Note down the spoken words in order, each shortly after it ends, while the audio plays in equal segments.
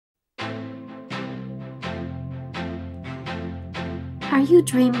Are you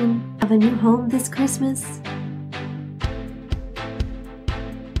dreaming of a new home this Christmas?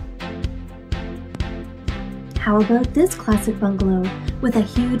 How about this classic bungalow with a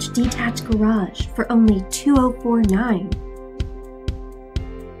huge detached garage for only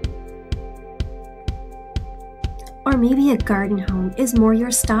 $2,049? Or maybe a garden home is more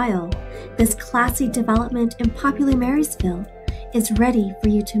your style. This classy development in popular Marysville is ready for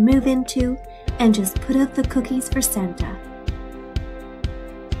you to move into and just put out the cookies for Santa.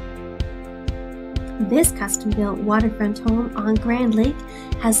 This custom-built waterfront home on Grand Lake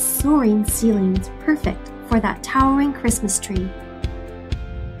has soaring ceilings perfect for that towering Christmas tree.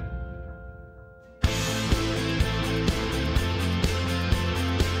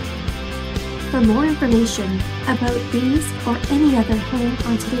 For more information about these or any other home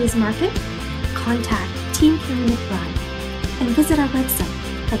on today's market, contact Team Carrie McBride and visit our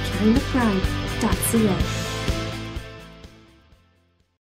website at carriemcbride.ca.